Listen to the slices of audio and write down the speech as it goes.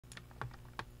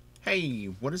Hey,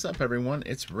 what is up everyone?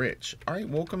 It's Rich. Alright,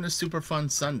 welcome to Super Fun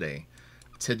Sunday.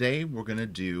 Today we're going to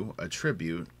do a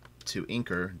tribute to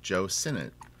inker Joe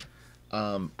Sinnott.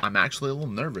 I'm actually a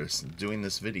little nervous doing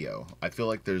this video. I feel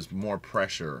like there's more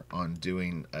pressure on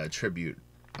doing a tribute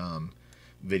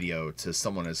video to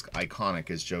someone as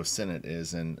iconic as Joe Sinnott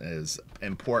is and as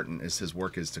important as his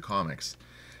work is to comics.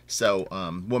 So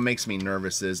what makes me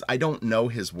nervous is I don't know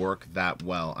his work that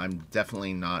well. I'm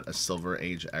definitely not a Silver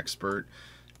Age expert.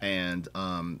 And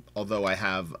although I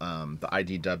have the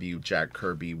IDW Jack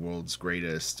Kirby World's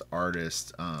Greatest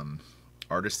Artist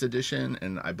Artist Edition,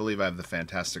 and I believe I have the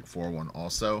Fantastic Four one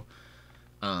also,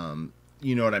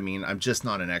 you know what I mean? I'm just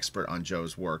not an expert on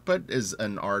Joe's work, but as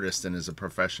an artist and as a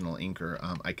professional inker,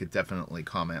 I could definitely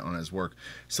comment on his work.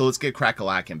 So let's get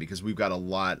crack-a-lackin' because we've got a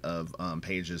lot of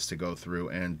pages to go through,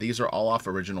 and these are all off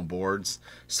original boards,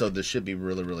 so this should be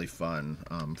really, really fun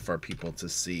for people to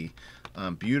see.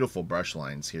 Beautiful brush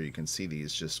lines here. You can see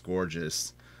these, just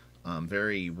gorgeous,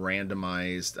 very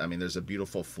randomized. I mean, there's a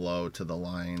beautiful flow to the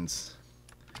lines.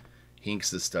 He inks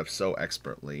this stuff so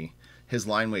expertly. His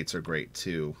line weights are great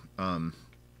too.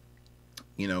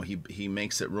 You know, he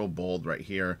makes it real bold right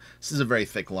here. This is a very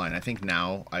thick line. I think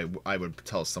now I would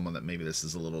tell someone that maybe this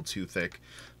is a little too thick,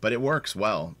 but it works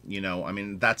well. You know, I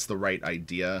mean, that's the right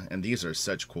idea, and these are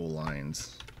such cool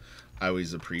lines. I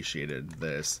always appreciated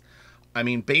this. I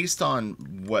mean, based on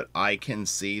what I can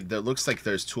see, there looks like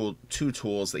there's two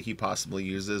tools that he possibly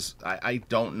uses. I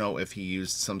don't know if he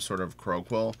used some sort of crow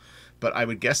quill, but I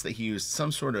would guess that he used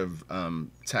some sort of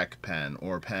tech pen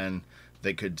or pen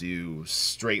that could do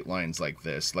straight lines like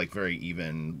this, like very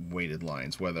even weighted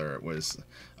lines, whether it was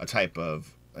a type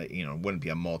of, you know, it wouldn't be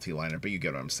a multi-liner, but you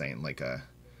get what I'm saying, like a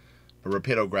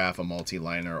rapidograph, a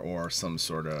multi-liner, or some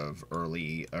sort of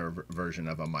early version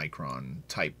of a micron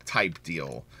type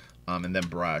deal. And then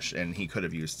brush, and he could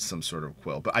have used some sort of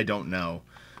quill, but I don't know,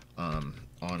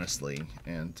 honestly.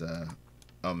 And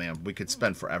oh man, we could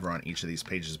spend forever on each of these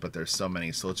pages, but there's so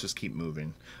many, so let's just keep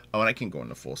moving. Oh, and I can go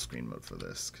into full screen mode for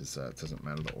this because it doesn't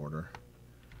matter the order.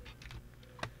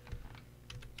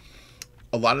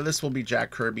 A lot of this will be Jack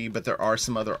Kirby, but there are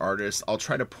some other artists. I'll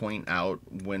try to point out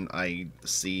when I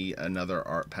see another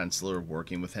art penciler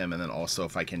working with him, and then also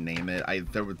if I can name it.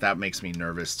 That makes me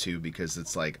nervous too, because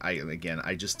it's like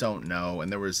I just don't know. And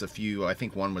there was a few. I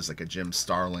think one was like a Jim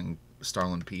Starlin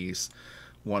piece.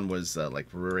 One was like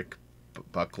Rick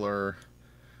Buckler.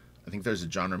 I think there's a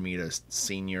John Romita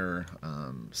Senior.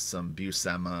 Some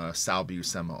Buscema, Sal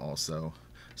Buscema also.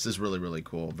 This is really, really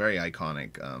cool. Very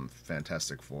iconic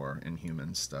Fantastic Four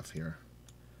Inhumans stuff here.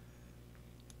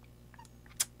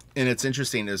 And it's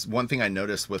interesting is one thing I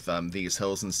noticed with these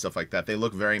hills and stuff like that, they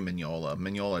look very Mignola.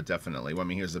 Mignola definitely. Well, I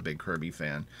mean, he was a big Kirby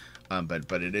fan.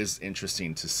 But it is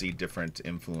interesting to see different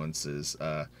influences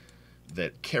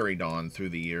that carried on through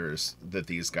the years that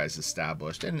these guys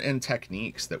established, and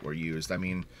techniques that were used. I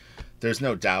mean, there's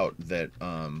no doubt that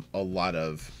a lot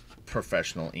of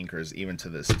professional inkers, even to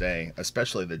this day,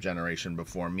 especially the generation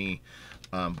before me,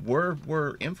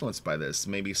 were influenced by this.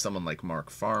 Maybe someone like Mark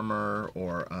Farmer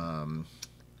or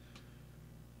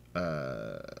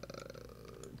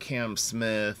Cam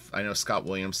Smith. I know Scott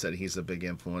Williams said he's a big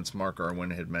influence. Mark Irwin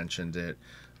had mentioned it.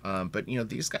 But, you know,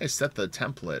 these guys set the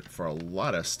template for a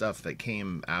lot of stuff that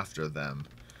came after them.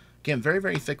 Again, very,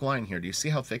 very thick line here. Do you see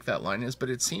how thick that line is? But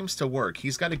it seems to work.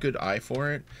 He's got a good eye for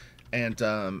it. And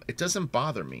it doesn't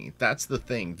bother me. That's the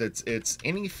thing. It's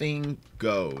anything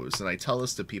goes. And I tell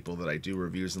this to people that I do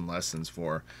reviews and lessons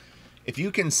for. If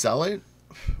you can sell it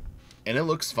and it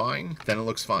looks fine, then it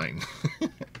looks fine.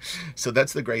 So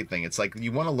that's the great thing. It's like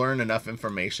you want to learn enough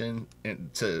information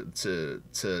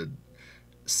to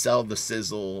sell the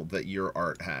sizzle that your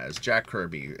art has. Jack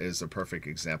Kirby is a perfect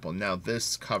example. Now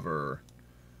this cover,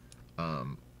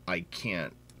 I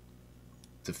can't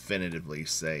definitively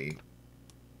say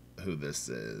who this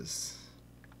is.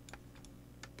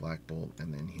 Black Bolt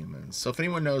and the Inhumans. So if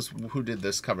anyone knows who did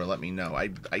this cover, let me know. I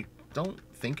don't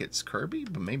think it's Kirby,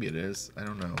 but maybe it is. I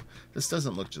don't know. This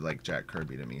doesn't look like Jack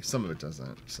Kirby to me. Some of it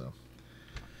doesn't. So,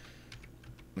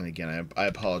 and again, I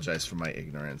apologize for my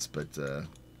ignorance, but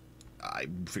I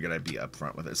figured I'd be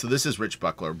upfront with it. So this is Rich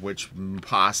Buckler, which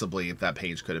possibly that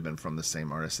page could have been from the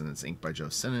same artist, and it's inked by Joe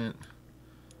Sinnott.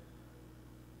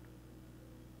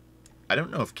 I don't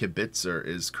know if Kibitzer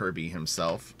is Kirby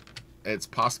himself. It's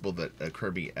possible that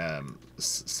Kirby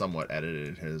somewhat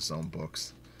edited his own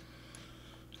books.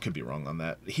 Could be wrong on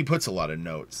that. He puts a lot of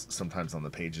notes sometimes on the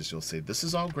pages. You'll see this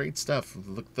is all great stuff.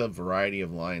 Look at the variety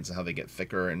of lines and how they get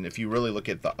thicker. And if you really look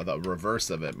at the reverse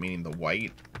of it, meaning the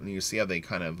white, you see how they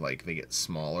kind of like they get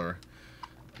smaller.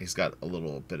 He's got a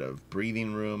little bit of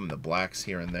breathing room, the blacks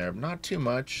here and there, not too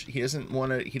much. He doesn't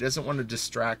want to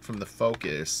distract from the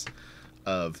focus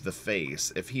of the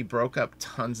face. If he broke up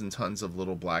tons and tons of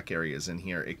little black areas in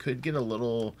here, it could get a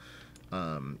little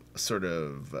sort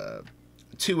of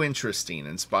too interesting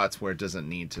in spots where it doesn't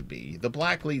need to be. The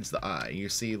black leads the eye. You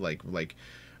see, like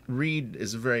Reed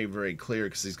is very, very clear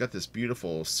because he's got this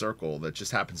beautiful circle that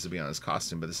just happens to be on his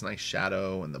costume, but this nice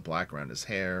shadow and the black around his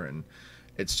hair, and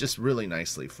it's just really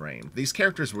nicely framed. These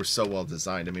characters were so well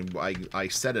designed. I mean, I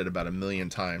said it about 1,000,000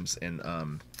 times in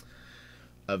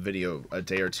a video a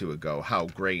day or two ago how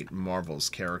great Marvel's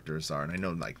characters are, and I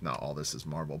know like not all this is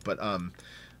Marvel, but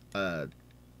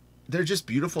they're just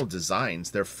beautiful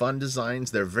designs. They're fun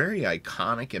designs. They're very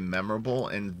iconic and memorable,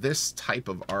 and this type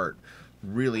of art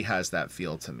really has that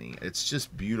feel to me. It's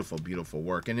just beautiful, beautiful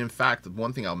work. And in fact,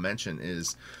 one thing I'll mention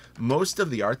is most of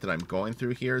the art that I'm going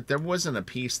through here, there wasn't a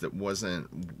piece that wasn't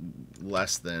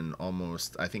less than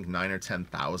almost, I think, $9,000 or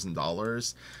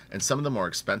 $10,000, and some of the more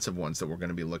expensive ones that we're going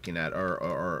to be looking at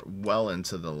are well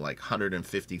into the like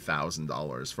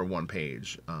 $150,000 for one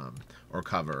page or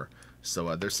cover.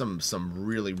 So there's some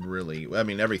really, really, I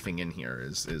mean, everything in here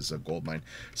is a gold mine.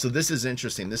 So this is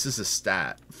interesting. This is a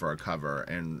stat for a cover,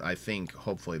 and I think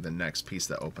hopefully the next piece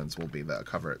that opens will be the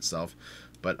cover itself.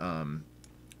 But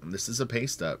this is a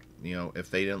paste up. You know,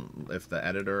 if the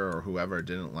editor or whoever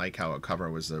didn't like how a cover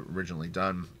was originally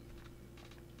done,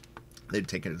 they'd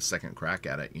take a second crack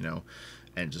at it, you know,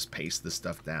 and just paste this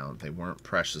stuff down. They weren't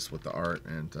precious with the art,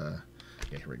 and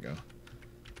yeah, here we go.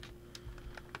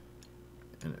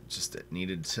 And it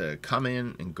needed to come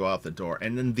in and go out the door.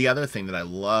 And then the other thing that I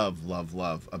love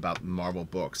about Marvel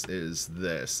books is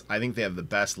this. I think they have the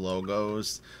best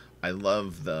logos. I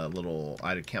love the little,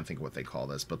 I can't think of what they call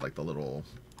this, but like the little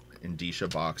indicia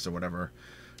box or whatever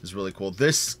is really cool.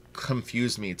 This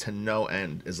confused me to no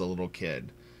end as a little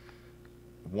kid.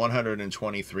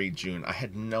 123 June. I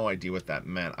had no idea what that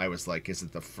meant. I was like, is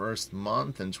it the first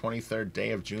month and 23rd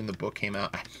day of June the book came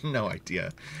out? I had no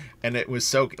idea. And it was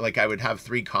so, like, I would have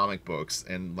 3 comic books,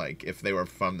 and like if they were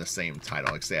from the same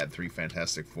title, like say I had 3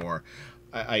 Fantastic Four,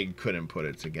 I couldn't put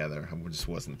it together. I just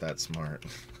wasn't that smart.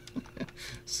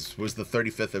 This was the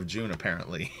 35th of June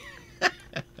apparently.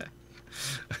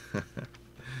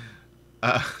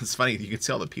 It's funny, you can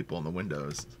see all the people in the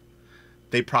windows.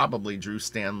 They probably drew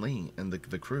Stan Lee and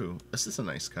the crew. This is a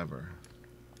nice cover.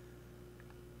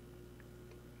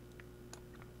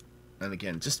 And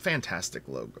again, just fantastic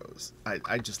logos.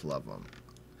 I just love them.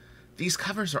 These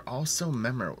covers are all so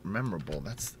memorable.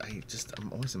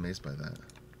 I'm always amazed by that.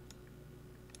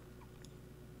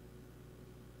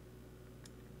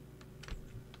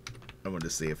 I wanted to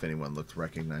see if anyone looked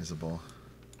recognizable.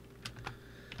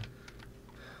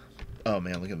 Oh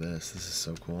man, look at this. This is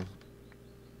so cool.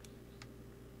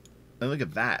 And look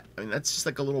at that. I mean, that's just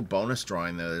like a little bonus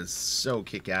drawing that is so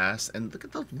kick-ass. And look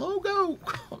at the logo.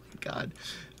 Oh, my God.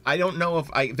 I don't know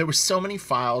if there were so many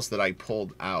files that I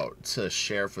pulled out to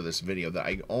share for this video that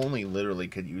I only literally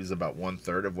could use about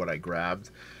 1/3 of what I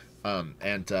grabbed.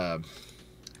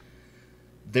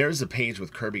 There's a page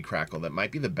with Kirby Crackle that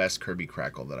might be the best Kirby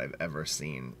Crackle that I've ever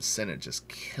seen. Sinnott just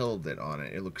killed it on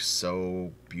it. It looks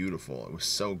so beautiful. It was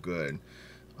so good.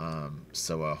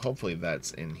 So hopefully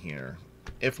that's in here.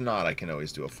 If not, I can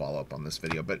always do a follow-up on this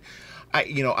video. But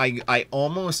I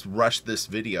almost rushed this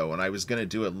video, and I was gonna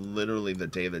do it literally the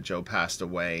day that Joe passed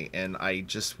away, and I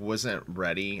just wasn't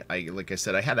ready. Like I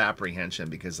said, I had apprehension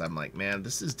because I'm like, man,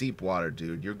 this is deep water,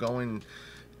 dude.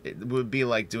 It would be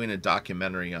like doing a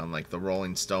documentary on like the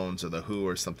Rolling Stones or the Who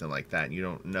or something like that. And you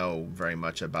don't know very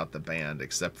much about the band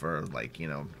except for like, you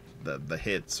know, the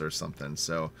hits or something.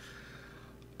 So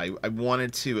I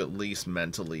wanted to at least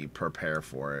mentally prepare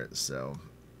for it. So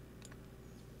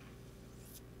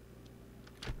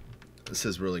this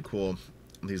is really cool.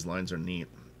 These lines are neat.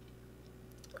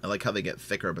 I like how they get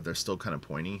thicker, but they're still kind of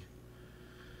pointy.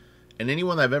 And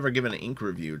anyone I've ever given an ink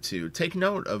review to, take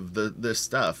note of this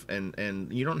stuff.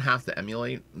 And you don't have to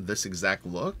emulate this exact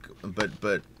look,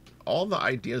 but all the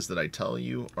ideas that I tell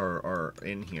you are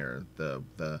in here.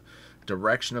 The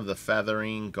direction of the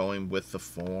feathering going with the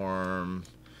form,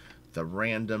 the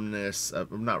randomness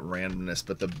of, not randomness,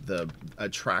 but the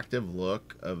attractive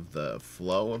look of the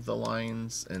flow of the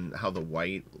lines and how the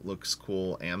white looks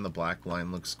cool and the black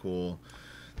line looks cool.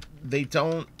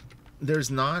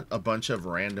 There's not a bunch of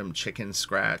random chicken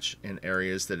scratch in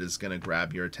areas that is going to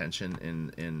grab your attention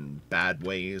in bad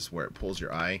ways where it pulls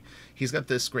your eye. He's got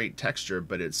this great texture,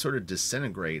 but it sort of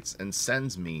disintegrates and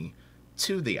sends me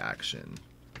to the action.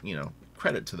 You know,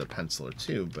 credit to the penciler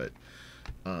too, but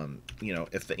You know,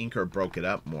 if the inker broke it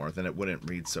up more, then it wouldn't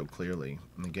read so clearly.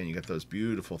 And again, you get those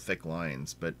beautiful thick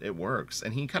lines, but it works.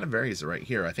 And he kind of varies it right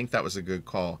here. I think that was a good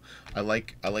call. I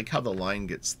like how the line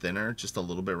gets thinner just a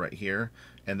little bit right here,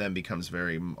 and then becomes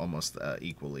very almost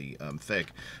equally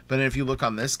thick. But if you look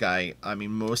on this guy, I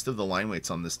mean, most of the line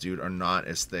weights on this dude are not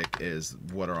as thick as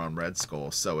what are on Red Skull.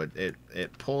 So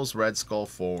it pulls Red Skull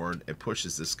forward, it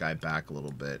pushes this guy back a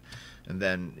little bit, and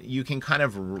then you can kind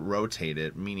of rotate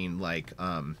it, meaning like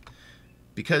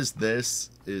because this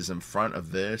is in front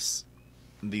of this,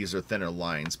 these are thinner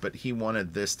lines, but he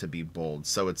wanted this to be bold,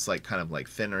 so it's like kind of like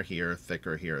thinner here,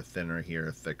 thicker here, thinner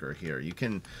here, thicker here. You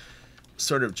can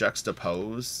sort of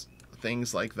juxtapose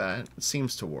things like that. It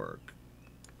seems to work.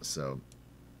 So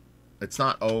it's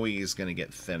not always going to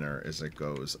get thinner as it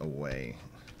goes away.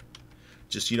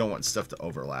 Just you don't want stuff to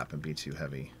overlap and be too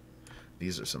heavy.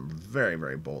 These are some very,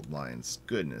 very bold lines.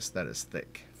 Goodness, that is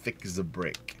thick. Thick as a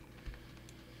brick.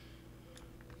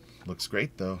 Looks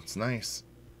great, though. It's nice.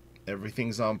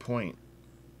 Everything's on point.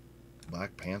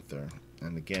 Black Panther.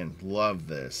 And again, love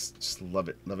this. Just love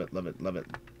it, love it, love it, love it.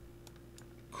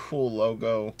 Cool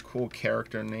logo. Cool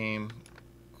character name.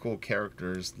 Cool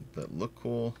characters that look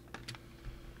cool.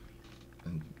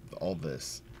 And all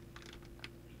this.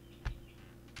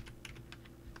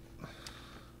 The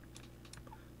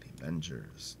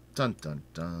Avengers. Dun dun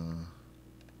dun.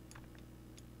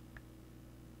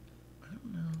 I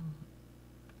don't know.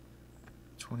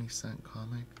 20-cent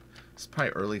comic. It's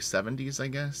probably early 70s, I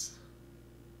guess.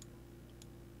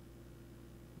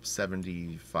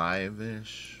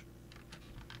 75-ish.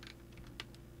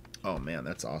 Oh man,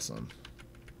 that's awesome.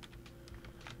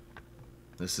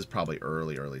 This is probably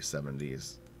early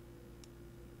 70s.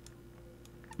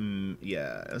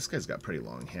 Yeah, this guy's got pretty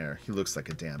long hair. He looks like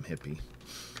a damn hippie.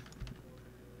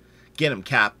 Get him,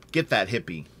 Cap. Get that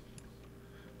hippie.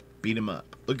 Beat him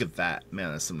up. Look at that.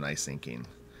 Man, that's some nice inking.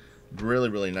 Really,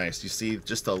 really nice. You see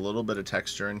just a little bit of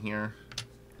texture in here.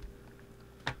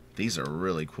 These are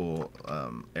really cool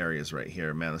areas right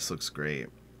here. Man, this looks great.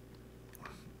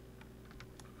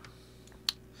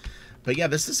 But yeah,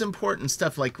 this is important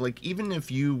stuff. Like even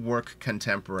if you work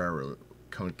contemporarily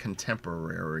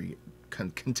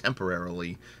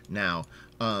now,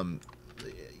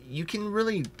 you can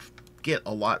really get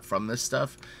a lot from this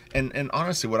stuff. And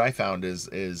honestly, what I found is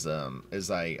as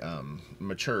I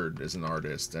matured as an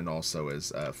artist and also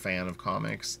as a fan of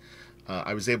comics,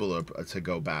 I was able to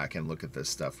go back and look at this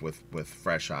stuff with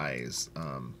fresh eyes.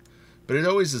 But it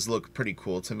always has looked pretty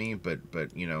cool to me. But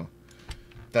you know,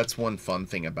 that's one fun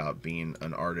thing about being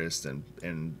an artist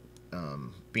and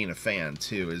being a fan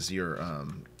too, is your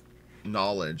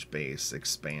knowledge base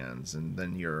expands, and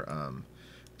then your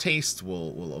taste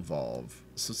will evolve.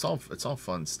 So it's all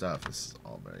fun stuff. This is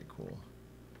all very cool.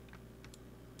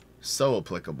 So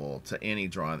applicable to any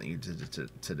drawing that you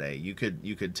did today. You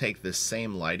could take this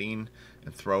same lighting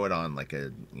and throw it on like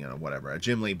a, you know, whatever, a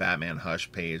Jim Lee Batman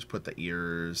Hush page, put the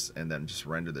ears, and then just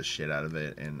render the shit out of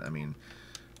it. And I mean,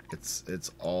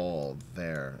 it's all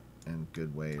there in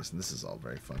good ways. And this is all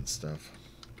very fun stuff.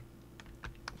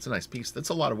 It's a nice piece. That's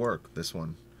a lot of work, this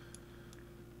one.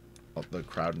 Oh, the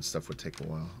crowd and stuff would take a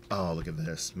while. Oh, look at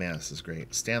this. Man, this is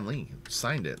great. Stan Lee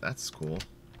signed it. That's cool.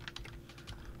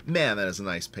 Man, that is a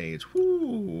nice page.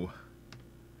 Woo!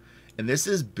 And this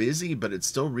is busy, but it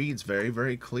still reads very,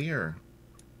 very clear.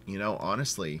 You know,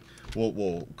 honestly.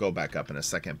 We'll go back up in a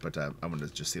second, but I want to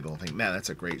just see the whole thing. Man, that's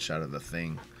a great shot of the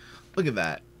thing. Look at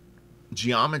that.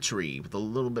 Geometry with a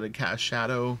little bit of cast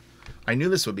shadow. I knew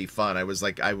this would be fun. I was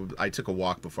like, I took a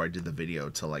walk before I did the video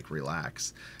to like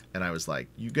relax. And I was like,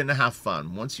 you're going to have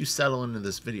fun. Once you settle into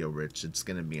this video, Rich, it's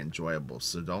going to be enjoyable.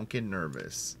 So don't get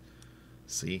nervous.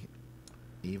 See?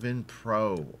 Even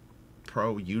pro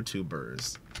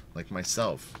YouTubers like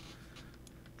myself,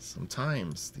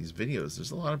 sometimes these videos,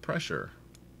 there's a lot of pressure.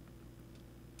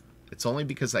 It's only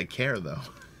because I care, though.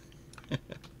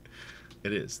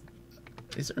 It is.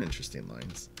 These are interesting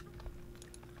lines.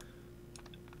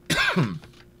 I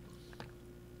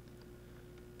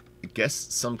guess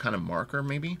some kind of marker,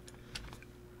 maybe.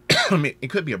 I mean, it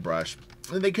could be a brush.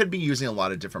 They could be using a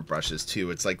lot of different brushes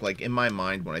too. It's like in my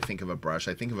mind, when I think of a brush,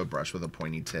 I think of a brush with a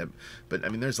pointy tip. But I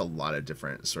mean, there's a lot of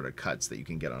different sort of cuts that you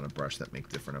can get on a brush that make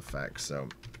different effects. So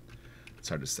it's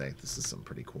hard to say. This is some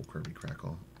pretty cool curvy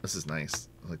crackle. This is nice.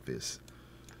 I like this.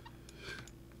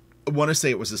 I want to say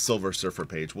it was a Silver Surfer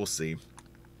page. We'll see.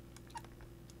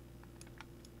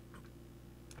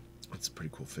 It's a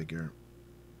pretty cool figure.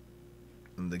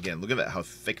 And again, look at that, how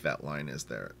thick that line is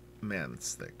there. Man,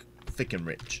 it's thick. Thick and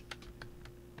rich.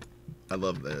 I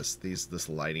love this. This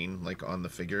lighting, like, on the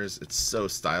figures. It's so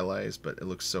stylized, but it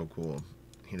looks so cool.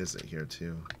 He does it here,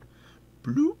 too.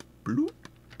 bloop, bloop,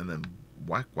 and then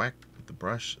whack, whack with the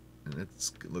brush, and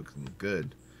it's looking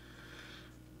good.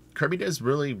 Kirby does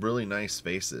really, really nice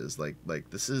faces. Like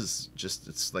this is just,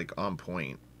 it's like on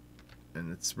point,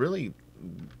 and it's really,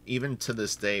 even to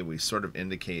this day, we sort of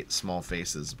indicate small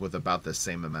faces with about the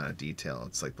same amount of detail.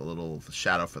 It's like the little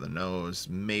shadow for the nose,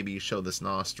 maybe show this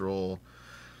nostril,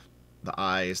 the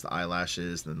eyes, the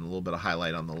eyelashes, and then a little bit of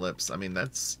highlight on the lips. I mean,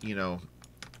 that's, you know,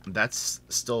 that's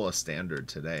still a standard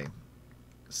today.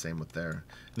 Same with there.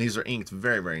 And these are inked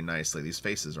very, very nicely. These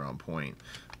faces are on point.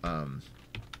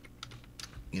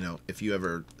 You know, if you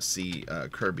ever see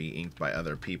Kirby inked by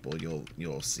other people,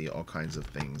 you'll see all kinds of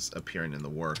things appearing in the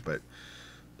work. But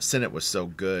Sinnott was so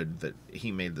good that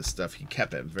he made the stuff. He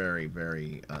kept it very,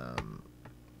 very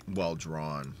well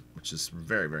drawn, which is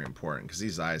very, very important, because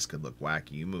these eyes could look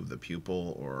wacky. You move the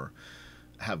pupil or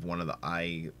have one of the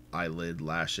eyelid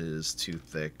lashes too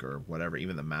thick or whatever,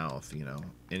 even the mouth, you know,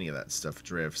 any of that stuff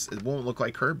drifts. It won't look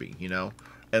like Kirby, you know.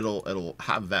 It'll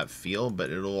have that feel, but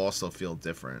it'll also feel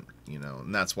different, you know.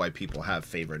 And that's why people have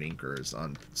favorite inkers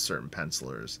on certain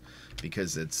pencilers,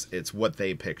 because it's what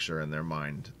they picture in their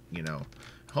mind, you know.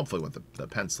 Hopefully what the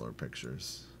penciler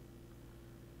pictures.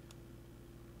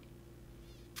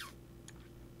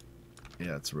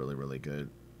 Yeah, it's really, really good.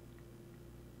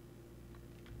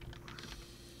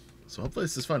 So hopefully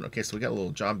this is fun. Okay, so we got a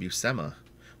little John Buscema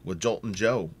with Joltin'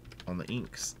 Joe on the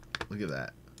inks. Look at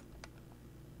that.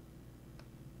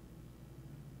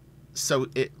 So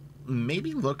it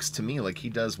maybe looks to me like he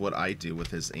does what I do with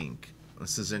his ink.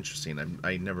 This is interesting.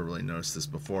 I never really noticed this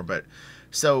before, but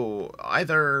so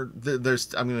either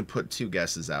there's, I'm going to put two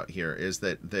guesses out here, is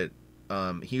that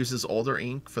he uses older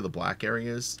ink for the black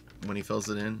areas when he fills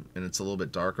it in, and it's a little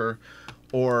bit darker,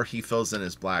 or he fills in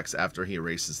his blacks after he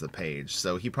erases the page.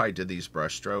 So he probably did these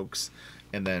brush strokes,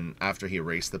 and then after he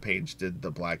erased the page, did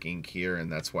the black ink here,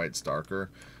 and that's why it's darker.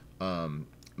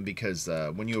 Because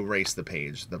when you erase the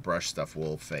page, the brush stuff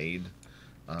will fade.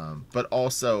 But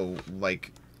also,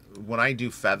 like, when I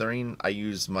do feathering, I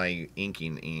use my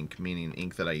inking ink, meaning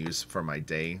ink that I use for my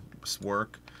day's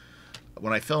work.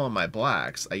 When I fill in my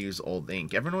blacks, I use old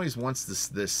ink. Everyone always wants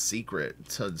this secret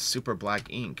to super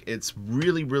black ink. It's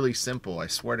really, really simple. I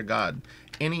swear to God.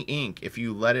 Any ink, if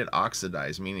you let it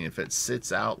oxidize, meaning if it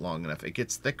sits out long enough, it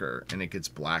gets thicker and it gets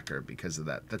blacker because of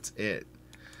that. That's it.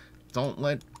 Don't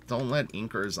let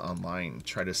inkers online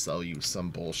try to sell you some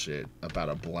bullshit about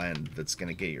a blend that's going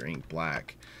to get your ink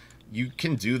black. You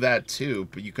can do that too,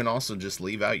 but you can also just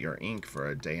leave out your ink for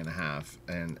a day and a half,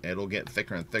 and it'll get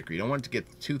thicker and thicker. You don't want it to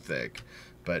get too thick,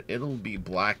 but it'll be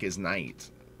black as night.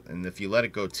 And if you let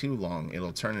it go too long,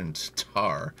 it'll turn into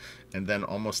tar, and then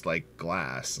almost like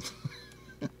glass.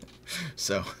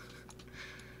 So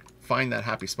find that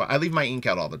happy spot. I leave my ink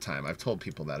out all the time. I've told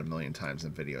people that a million times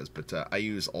in videos, but I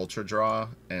use Ultra Draw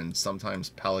and sometimes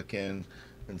Pelican,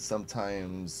 and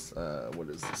sometimes what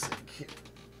is this ink here?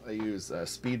 I use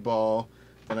Speedball,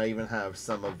 and I even have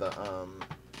some of the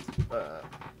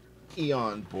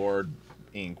Eon board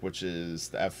ink, which is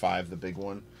the F5, the big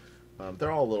one. They're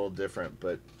all a little different,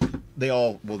 but they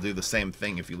all will do the same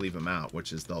thing if you leave them out,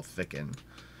 which is they'll thicken.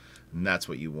 And that's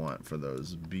what you want for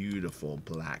those beautiful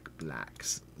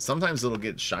blacks. Sometimes it'll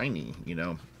get shiny, you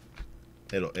know.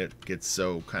 It gets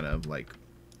so kind of like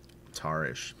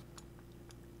tarish.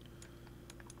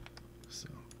 So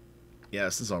yeah,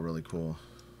 this is all really cool.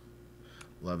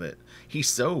 Love it. He's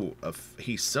so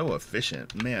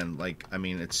efficient, man. Like, I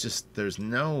mean, it's just there's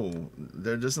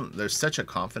such a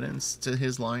confidence to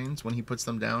his lines when he puts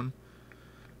them down.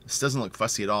 This doesn't look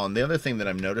fussy at all. And the other thing that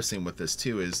I'm noticing with this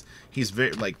too is he's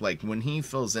very like when he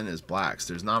fills in his blacks,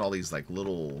 there's not all these like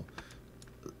little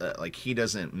like he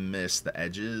doesn't miss the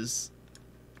edges.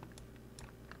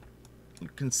 You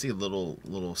can see little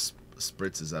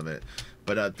spritzes of it.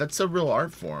 But that's a real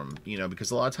art form, you know, because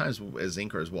a lot of times as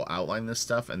inkers we'll outline this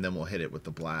stuff and then we'll hit it with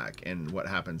the black. And what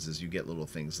happens is you get little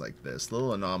things like this,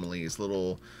 little anomalies,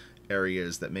 little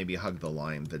areas that maybe hug the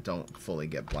line that don't fully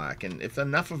get black. And if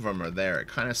enough of them are there, it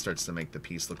kind of starts to make the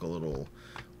piece look a little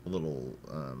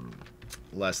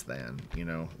less than, you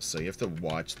know. So you have to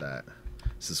watch that.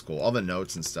 This is cool. All the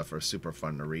notes and stuff are super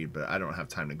fun to read, but I don't have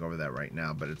time to go over that right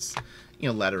now. But it's, you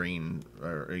know, lettering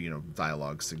or you know,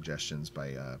 dialogue suggestions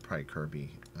by probably Kirby.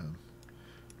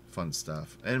 Fun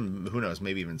stuff. And who knows,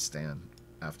 maybe even Stan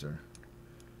after.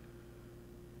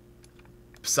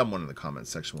 Someone in the comments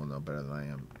section will know better than I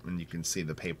am. And you can see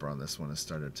the paper on this one has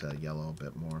started to yellow a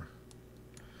bit more.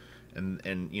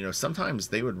 And you know, sometimes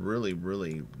they would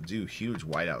really do huge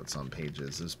whiteouts on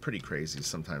pages. It's pretty crazy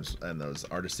sometimes in those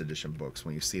artist edition books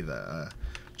when you see the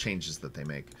changes that they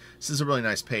make. This is a really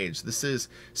nice page. This is,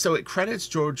 so it credits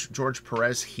George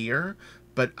Perez here,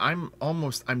 But I'm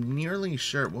nearly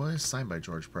sure it was signed by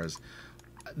George Perez.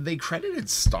 They credited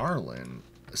Starlin.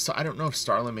 So I don't know if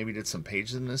Starlin maybe did some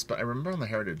pages in this, but I remember on the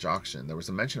Heritage Auction there was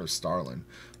a mention of Starlin,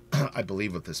 I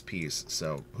believe, with this piece.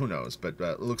 So who knows? But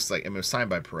it looks like, I mean, it was signed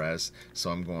by Perez, so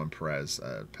I'm going Perez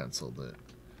penciled it.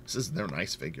 They're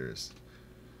nice figures.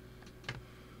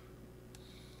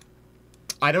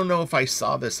 I don't know if I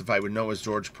saw this, if I would know it was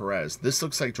George Perez. This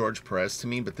looks like George Perez to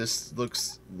me, but this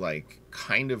looks like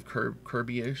kind of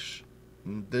Kirby-ish.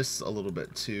 This a little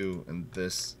bit too, and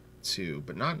this too,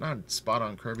 but not spot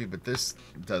on Kirby, but this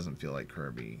doesn't feel like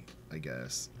Kirby, I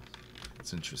guess.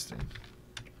 It's interesting.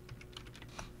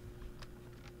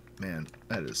 Man,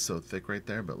 that is so thick right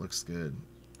there, but looks good.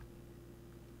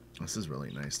 This is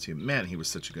really nice too. Man, he was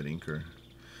such a good inker.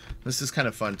 This is kind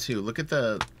of fun too. Look at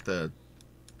the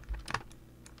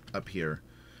up here.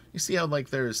 You see how like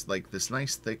there's like this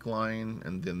nice thick line,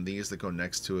 and then these that go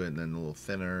next to it, and then a little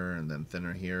thinner, and then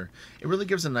thinner here. It really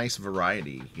gives a nice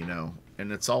variety, you know,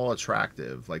 and it's all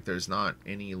attractive. Like there's not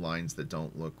any lines that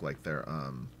don't look like they're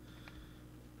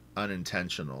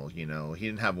unintentional, you know. He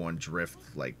didn't have one drift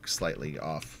like slightly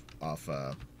off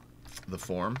the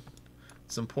form.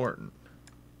 It's important.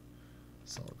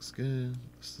 This all looks good.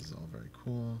 This is all very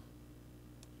cool.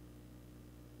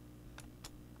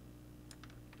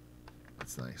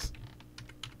 That's nice.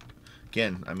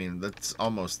 Again, I mean, that's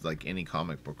almost like any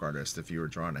comic book artist. If you were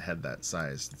drawing a head that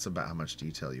size, it's about how much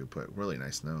detail you put. Really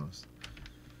nice nose.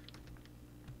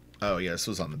 Oh, yeah, this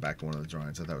was on the back of one of the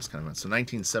drawings. I thought it was kind of fun. So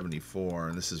 1974,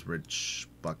 and this is Rich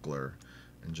Buckler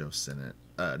and Joe Sinnott.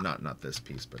 Not this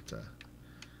piece, but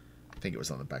I think it was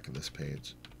on the back of this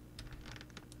page.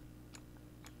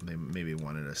 They maybe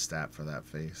wanted a stat for that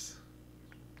face.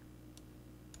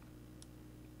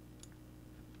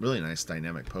 Really nice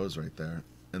dynamic pose right there.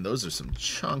 And those are some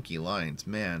chunky lines,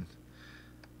 man.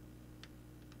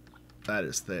 That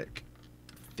is thick.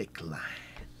 Thick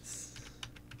lines.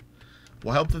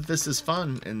 Well, I hope that this is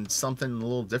fun and something a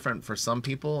little different for some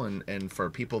people, and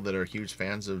for people that are huge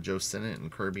fans of Joe Sinnott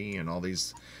and Kirby and all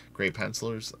these great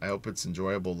pencilers. I hope it's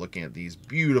enjoyable looking at these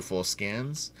beautiful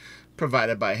scans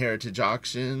provided by Heritage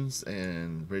Auctions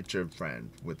and Richard Friend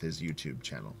with his YouTube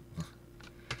channel.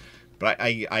 But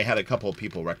I had a couple of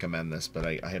people recommend this, but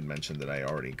I had mentioned that I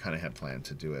already kind of had planned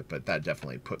to do it. But that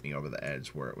definitely put me over the edge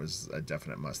where it was a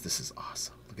definite must. This is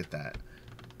awesome. Look at that.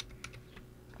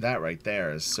 That right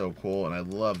there is so cool. And I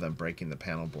love them breaking the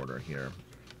panel border here.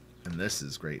 And this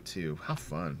is great too. How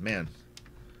fun. Man.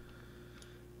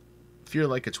 If you're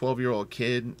like a 12-year-old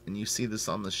kid and you see this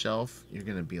on the shelf, you're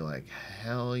going to be like,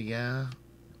 hell yeah.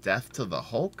 Death to the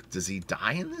Hulk? Does he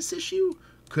die in this issue?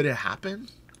 Could it happen?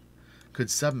 Could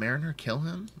Submariner kill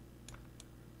him?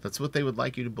 That's what they would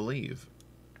like you to believe.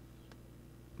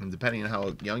 And depending on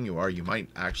how young you are, you might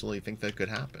actually think that could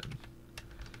happen.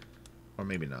 Or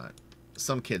maybe not.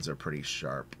 Some kids are pretty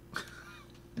sharp.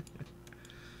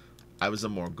 I was a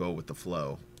more go with the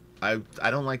flow. I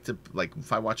don't like to, like,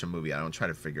 if I watch a movie, I don't try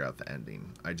to figure out the ending.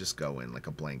 I just go in like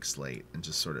a blank slate and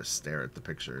just sort of stare at the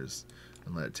pictures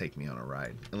and let it take me on a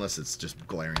ride. Unless it's just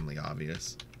glaringly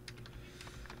obvious.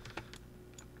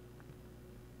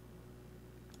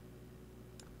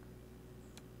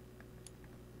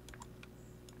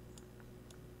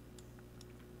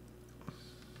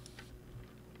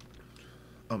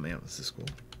 Oh man, this is cool.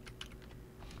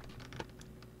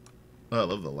 Oh, I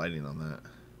love the lighting on that.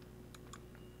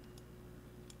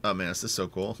 Oh man, this is so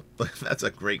cool. That's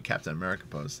a great Captain America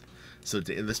pose. So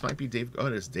this might be Dave. Oh,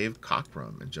 it is Dave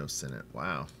Cockrum and Joe Sinnott.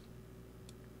 Wow.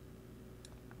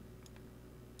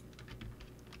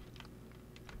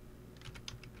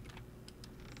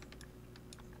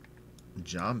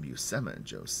 John Buscema and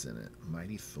Joe Sinnott.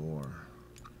 Mighty Thor.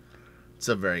 It's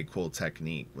a very cool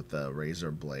technique with the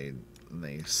razor blade. And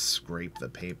they scrape the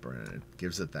paper and it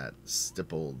gives it that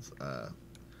stippled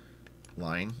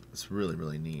line. It's really,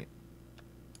 really neat.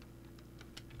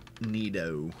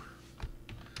 Neato.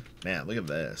 Man, look at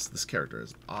this. This character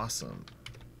is awesome.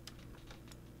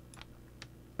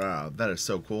 That is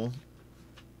so cool.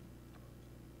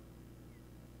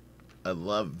 I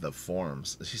love the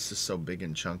forms. She's just so big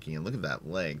and chunky. And look at that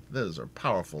leg. Those are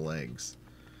powerful legs.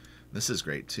 This is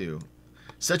great too.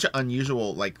 Such an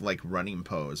unusual like running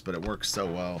pose, but it works so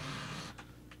well.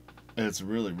 It's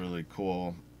really, really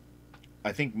cool.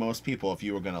 I think most people, if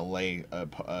you were going to lay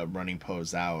a running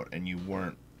pose out and you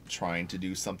weren't trying to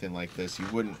do something like this, you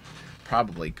wouldn't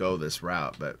probably go this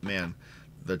route. But man,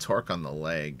 the torque on the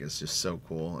leg is just so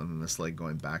cool. And this leg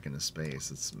going back into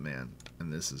space, it's, man,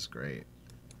 and this is great.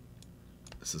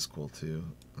 This is cool too.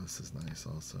 This is nice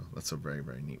also. That's a very,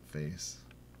 very neat face.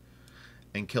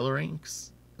 And Killer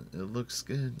Inks. It looks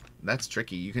good. That's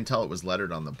tricky. You can tell it was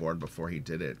lettered on the board before he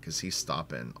did it because he's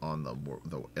stopping on the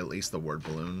at least the word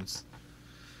balloons.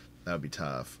 That would be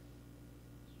tough.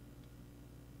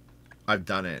 I've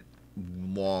done it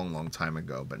long time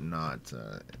ago, but not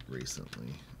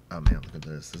recently. Oh man, look at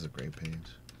this. This is a great page.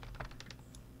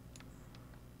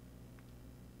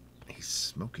 He's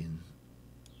smoking.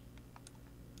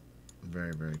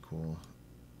 Very, very cool.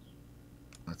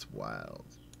 That's wild.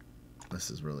 This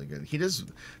is really good. He does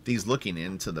these looking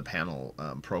into the panel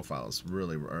profiles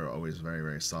really are always very,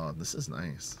 very solid. This is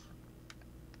nice.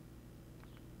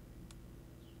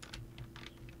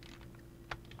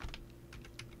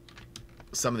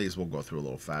 Some of these we'll go through a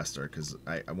little faster because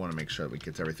I want to make sure that we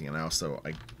get to everything, and I also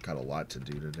got a lot to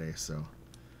do today, so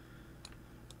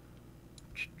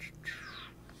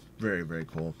very, very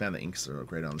cool. Man, the inks are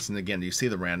great on this. And again, do you see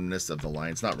the randomness of the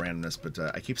lines? Not randomness, but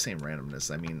I keep saying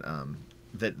randomness. I mean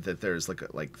that there's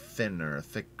like thinner,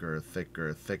 thicker,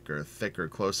 thicker, thicker, thicker,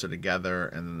 closer together,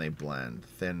 and then they blend.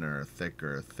 Thinner,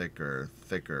 thicker, thicker,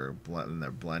 thicker, and they're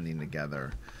blending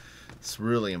together. It's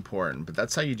really important, but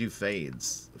that's how you do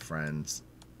fades, friends.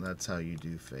 That's how you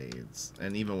do fades.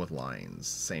 And even with lines,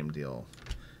 same deal.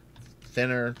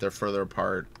 Thinner, they're further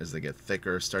apart. As they get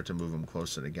thicker, start to move them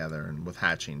closer together. And with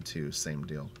hatching too, same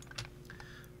deal.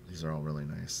 These are all really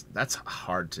nice. That's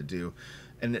hard to do.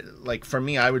 And like for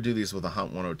me, I would do these with a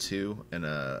Hunt 102 and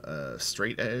a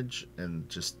straight edge, and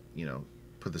just, you know,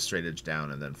 put the straight edge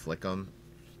down and then flick them.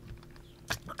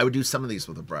 I would do some of these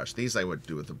with a brush. These I would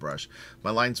do with a brush.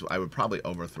 My lines, I would probably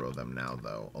overthrow them now,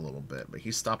 though, a little bit. But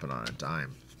he's stopping on a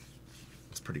dime.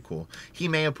 It's pretty cool. He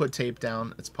may have put tape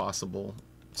down. It's possible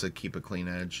to keep a clean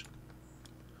edge.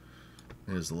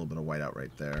 There's a little bit of whiteout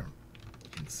right there. You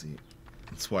can see.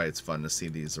 That's why it's fun to see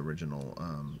these original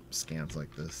scans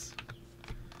like this.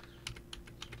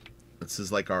 This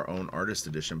is like our own artist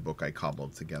edition book I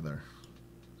cobbled together.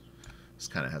 This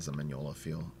kind of has a Mignola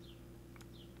feel.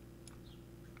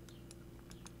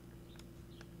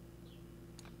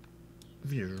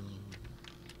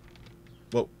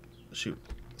 Whoa, shoot.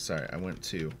 Sorry, I went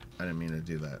 2. I didn't mean to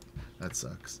do that. That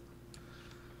sucks.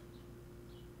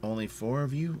 Only 4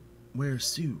 of you wear a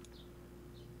suit.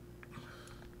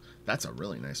 That's a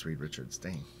really nice Reed Richards.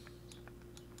 Dang.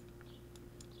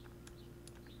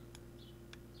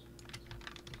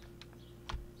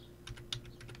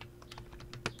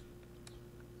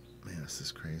 Man, this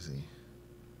is crazy.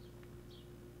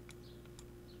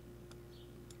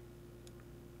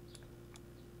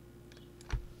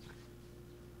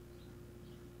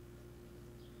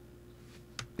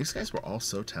 These guys were all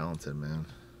so talented, man.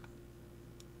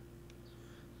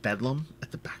 Bedlam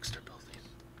at the Baxter Building.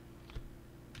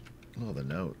 Oh, the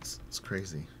notes. It's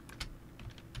crazy.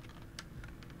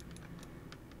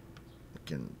 You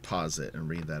can pause it and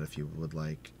read that if you would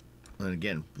like. And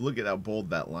again, look at how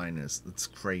bold that line is. It's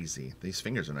crazy. These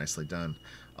fingers are nicely done.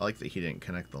 I like that he didn't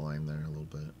connect the line there a little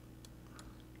bit.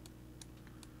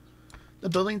 The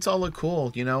buildings all look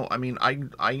cool, you know. I mean, I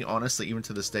honestly, even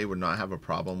to this day, would not have a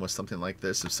problem with something like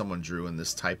this if someone drew in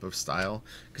this type of style,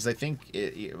 because I think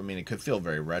I mean, it could feel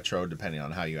very retro depending on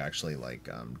how you actually like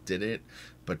did it,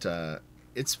 but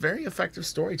it's very effective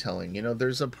storytelling. You know,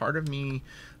 there's a part of me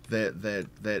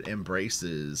that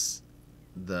embraces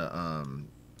the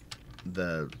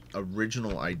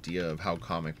original idea of how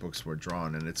comic books were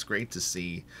drawn, and it's great to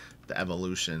see the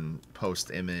evolution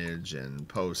post Image and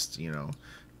post, you know,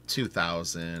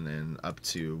 2000 and up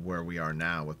to where we are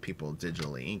now with people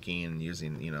digitally inking and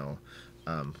using, you know,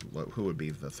 who would be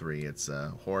the 3? It's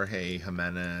Jorge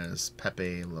Jimenez,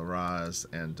 Pepe Larraz,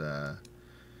 and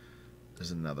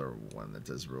there's another one that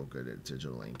does real good at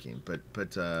digital inking.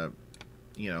 But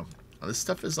you know, this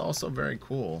stuff is also very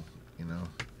cool. You know,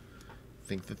 I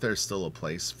think that there's still a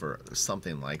place for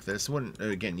something like this. When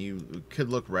again, you could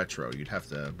look retro. You'd have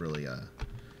to really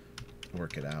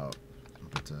work it out.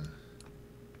 But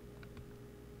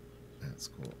that's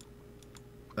cool.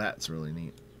 That's really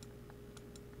neat.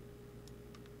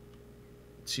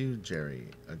 To Jerry,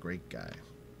 a great guy.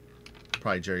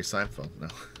 Probably Jerry Seinfeld. No.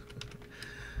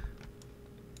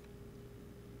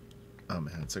 Oh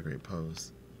man, it's a great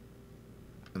pose.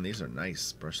 And these are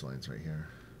nice brush lines right here.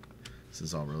 This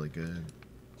is all really good.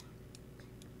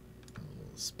 A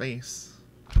little space.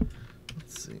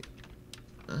 Let's see.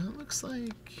 It looks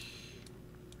like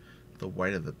the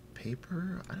white of the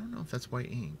paper. I don't know if that's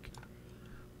white ink.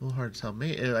 A little hard to tell.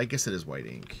 Maybe, I guess it is white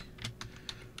ink.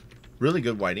 Really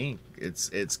good white ink.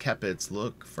 It's kept its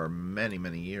look for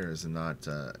many years and not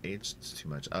aged too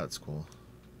much. Oh, it's cool.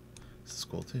 This is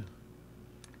cool too.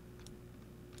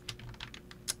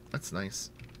 That's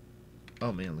nice.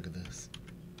 Oh man, look at this.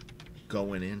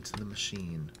 Going into the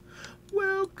machine.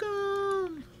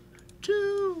 Welcome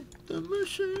to the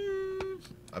machine.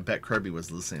 I bet Kirby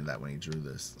was listening to that when he drew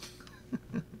this.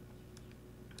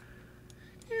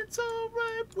 It's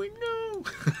alright, we know.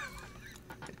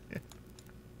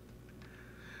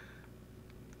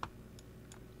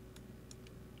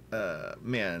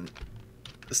 Man,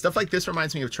 stuff like this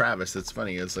reminds me of Travis. It's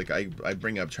funny. It's like I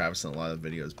bring up Travis in a lot of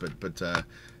videos, but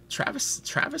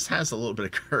Travis has a little bit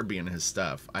of Kirby in his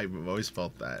stuff. I've always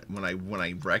felt that when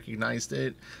I recognized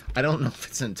it. I don't know if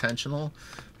it's intentional,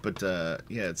 but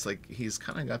yeah, it's like he's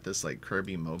kind of got this like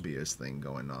Kirby Mobius thing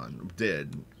going on.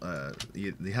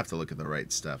 You have to look at the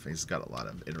right stuff. He's got a lot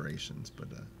of iterations, but.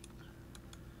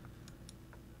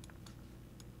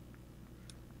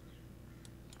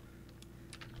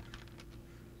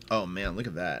 Oh man, look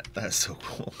at that. That's so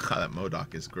cool. God, that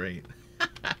MODOK is great.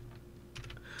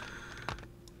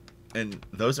 And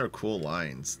those are cool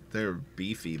lines. They're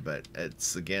beefy, but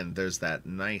it's, again, there's that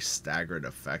nice staggered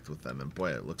effect with them. And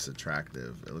boy, it looks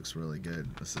attractive. It looks really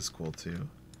good. This is cool too.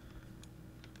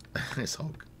 Nice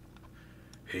Hulk.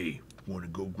 Hey, want to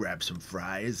go grab some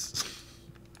fries?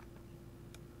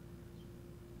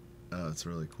 Oh, it's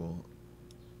really cool.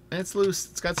 And it's loose.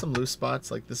 It's got some loose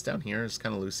spots. Like this down here is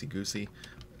kind of loosey-goosey.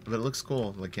 But it looks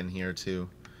cool, like in here too.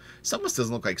 This almost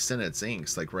doesn't look like Sinnott's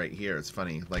inks, like right here. It's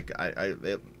funny. Like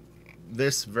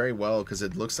this very well because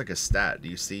it looks like a stat. Do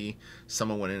you see?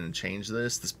 Someone went in and changed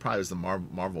this. This probably was the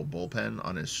Marvel bullpen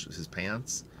on his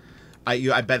pants.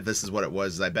 I bet this is what it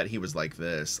was. I bet he was like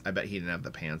this. I bet he didn't have the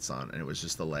pants on, and it was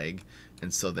just the leg.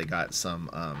 And so they got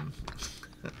some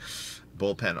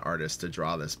bullpen artist to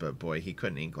draw this. But boy, he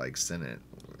couldn't ink like Sinnott.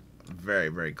 Very,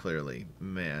 very clearly.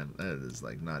 Man, that is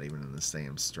like not even in the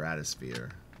same stratosphere.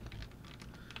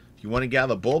 If you want to get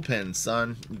out of the bullpen,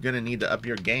 son, you're going to need to up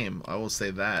your game. I will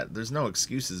say that. There's no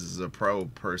excuses as a pro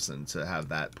person to have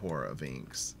that poor of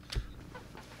inks.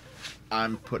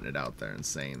 I'm putting it out there and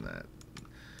saying that.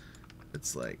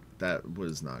 It's like, that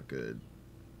was not good.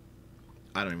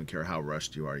 I don't even care how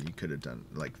rushed you are. You could have done,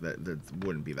 like, that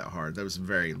wouldn't be that hard. That was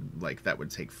very, like, that would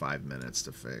take 5 minutes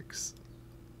to fix.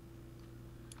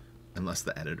 Unless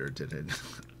the editor did it.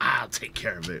 I'll take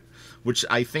care of it. Which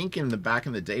I think in the back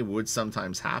in the day would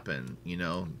sometimes happen, you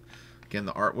know. Again,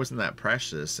 the art wasn't that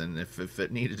precious, and if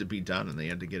it needed to be done and they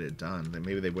had to get it done, then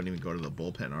maybe they wouldn't even go to the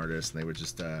bullpen artist and they would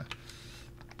just,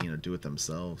 you know, do it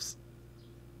themselves.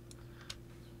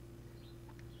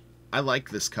 I like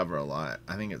this cover a lot.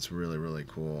 I think it's really, really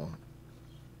cool.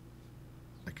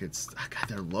 Like it's, God,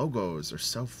 their logos are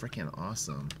so freaking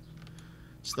awesome.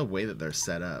 Just the way that they're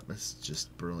set up. It's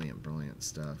just brilliant, brilliant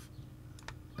stuff.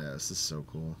 Yeah, this is so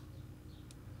cool.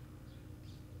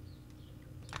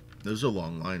 Those are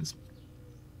long lines.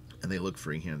 And they look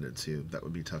free-handed, too. That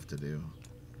would be tough to do.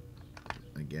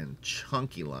 Again,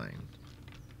 chunky line.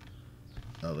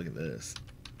 Oh, look at this.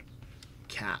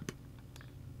 Cap.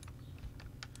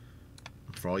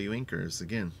 For all you inkers,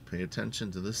 again, pay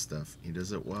attention to this stuff. He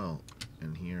does it well.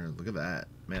 And here, look at that.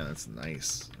 Man, that's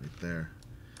nice right there.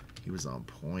 He was on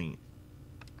point.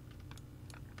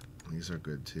 These are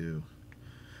good too.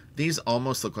 These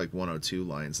almost look like 102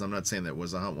 lines. I'm not saying that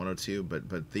was a Hunt 102,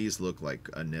 but these look like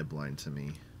a nib line to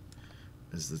me.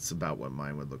 It's about what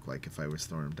mine would look like if I was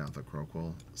throwing them down the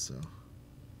Crowquill. So,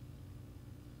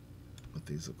 but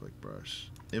these look like brush.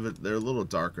 They're a little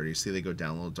darker. Do you see they go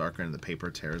down a little darker and the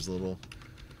paper tears a little?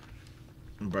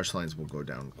 And brush lines will go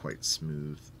down quite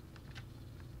smooth.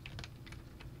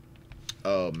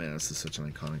 Oh man, this is such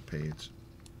an iconic page.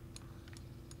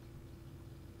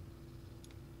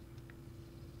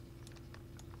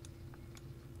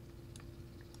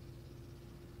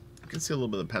 You can see a little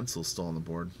bit of the pencil still on the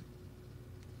board.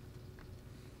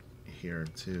 Here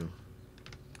too.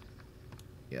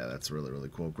 Yeah, that's really, really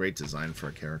cool. Great design for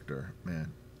a character,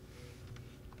 man.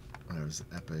 That was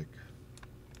epic.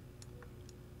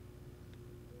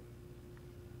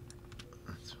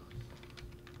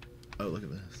 Oh, look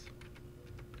at this.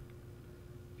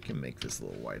 You can make this a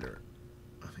little wider.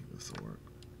 I think this will work.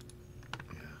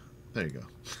 Yeah, there you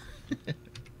go.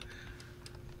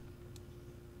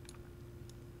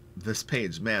 This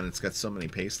page, man, it's got so many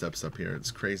paste ups up here. It's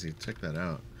crazy. Check that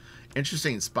out.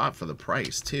 Interesting spot for the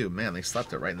price, too. Man, they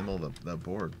slapped it right in the middle of the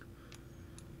board.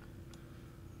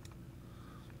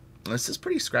 This is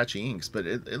pretty scratchy inks, but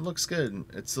it looks good.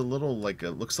 It's a little, like,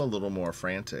 it looks a little more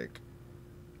frantic.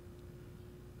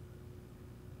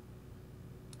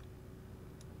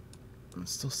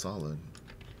 It's still solid.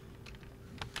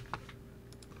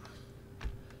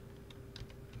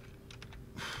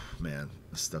 Man,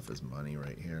 this stuff is money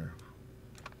right here.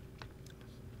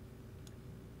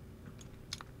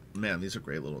 Man, these are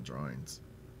great little drawings.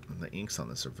 And the inks on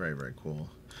this are very, very cool.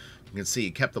 You can see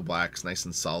he kept the blacks nice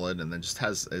and solid, and then just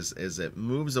has, as it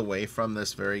moves away from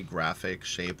this very graphic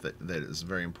shape that is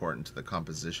very important to the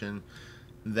composition,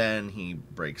 then he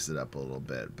breaks it up a little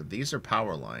bit. But these are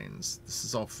power lines. This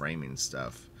is all framing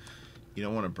stuff. You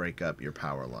don't want to break up your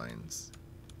power lines,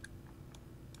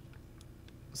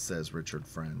 says Richard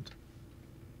Friend.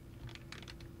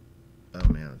 Oh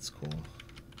man, that's cool.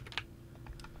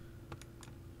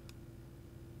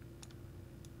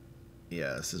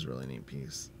 Yeah, this is a really neat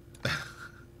piece.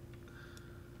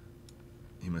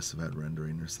 He must have had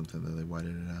rendering or something that they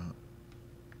whited it out.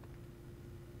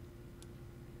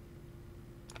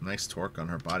 Nice torque on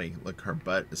her body. Look, her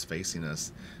butt is facing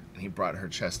us, and he brought her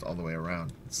chest all the way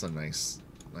around. It's a nice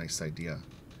idea.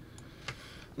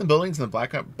 The buildings in the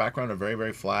black background are very,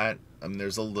 very flat.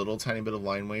 There's a little tiny bit of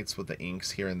line weights with the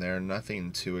inks here and there.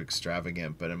 Nothing too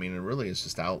extravagant, but I mean, it really is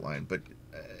just outline. But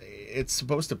it's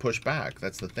supposed to push back.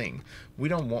 That's the thing.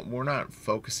 We're not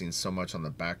focusing so much on the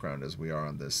background as we are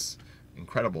on this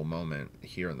incredible moment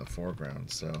here in the foreground.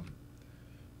 So,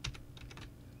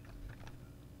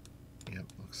 yep,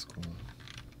 looks cool.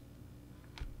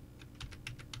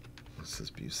 This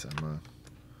is Buscema.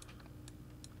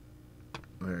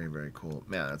 Very, very cool.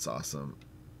 Man, that's awesome.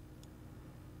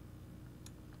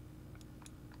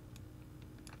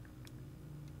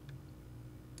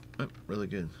 Oh, really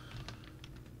good.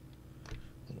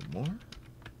 A little more.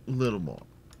 A little more.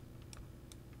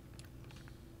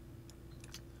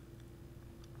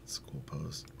 That's a cool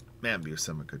pose. Man,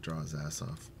 Buscema could draw his ass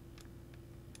off.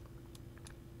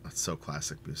 That's so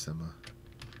classic Buscema.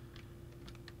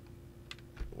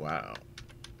 Wow.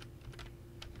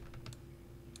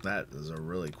 That is a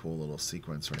really cool little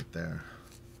sequence right there.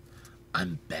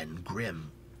 I'm Ben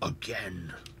Grimm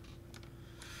again.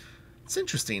 It's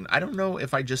interesting. I don't know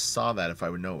if I just saw that, if I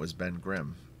would know it was Ben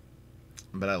Grimm.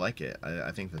 But I like it.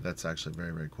 I think that that's actually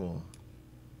very, very cool.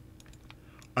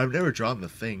 I've never drawn the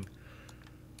Thing,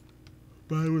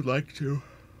 but I would like to.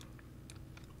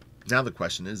 Now the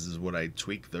question is would I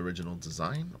tweak the original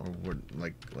design, or would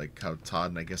like how Todd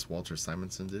and I guess Walter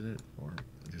Simonson did it, or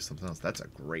do something else? That's a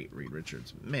great Reed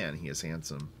Richards. Man, he is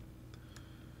handsome.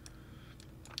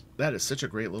 That is such a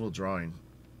great little drawing.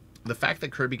 The fact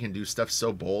that Kirby can do stuff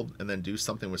so bold and then do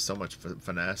something with so much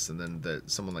finesse, and then that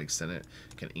someone like Sinnott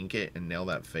can ink it and nail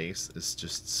that face is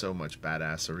just so much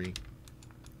badassery.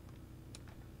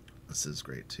 This is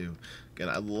great too. Again,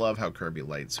 I love how Kirby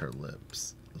lights her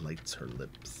lips. Lights her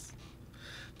lips.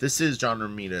 This is John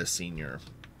Romita Sr.,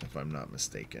 if I'm not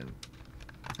mistaken.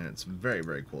 And it's very,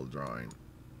 very cool drawing.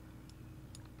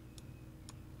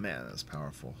 Man, that's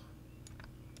powerful.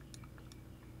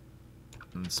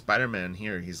 And Spider-Man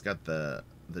here, he's got the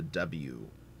W,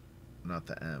 not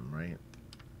the M, right?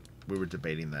 We were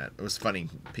debating that. It was funny,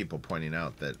 people pointing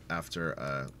out that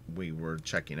after we were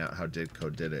checking out how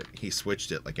Ditko did it, he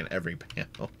switched it like in every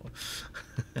panel.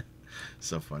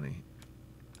 So funny.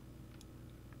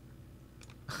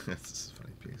 That's a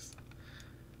funny piece.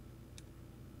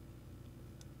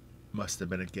 Must have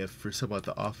been a gift for someone at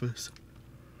the office.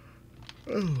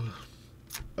 Oh.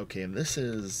 Okay, and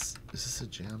is this a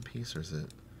jam piece, or is it?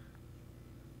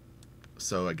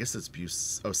 So I guess it's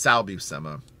Sal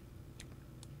Buscema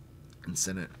and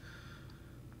Sinnott.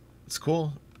 It's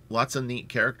cool. Lots of neat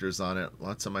characters on it.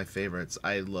 Lots of my favorites.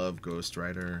 I love Ghost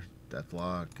Rider.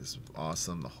 Deathlock is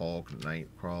awesome. The Hulk,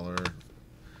 Nightcrawler.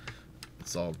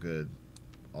 It's all good.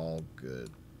 All good.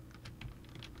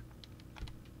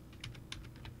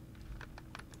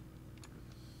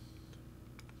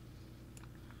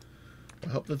 I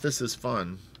hope that this is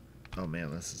fun. Oh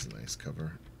man, this is a nice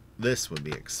cover. This would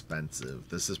be expensive.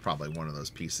 This is probably one of those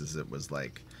pieces that was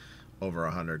like over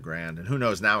 $100 grand, and who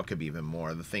knows, now it could be even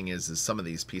more. The thing is some of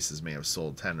these pieces may have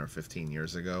sold 10 or 15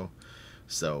 years ago,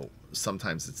 so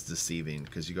sometimes it's deceiving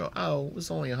because you go, oh, it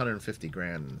was only 150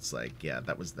 grand, and it's like, yeah,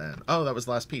 that was then. Oh, that was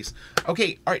the last piece.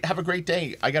 Okay, all right, have a great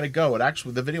day. I gotta go.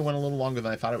 The video went a little longer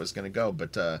than I thought it was gonna go,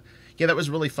 but yeah, that was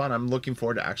really fun. I'm looking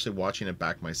forward to actually watching it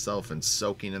back myself and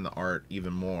soaking in the art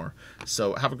even more.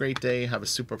 So have a great day. Have a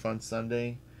super fun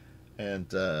Sunday, and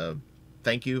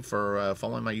thank you for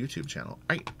following my YouTube channel.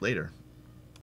 All right, later.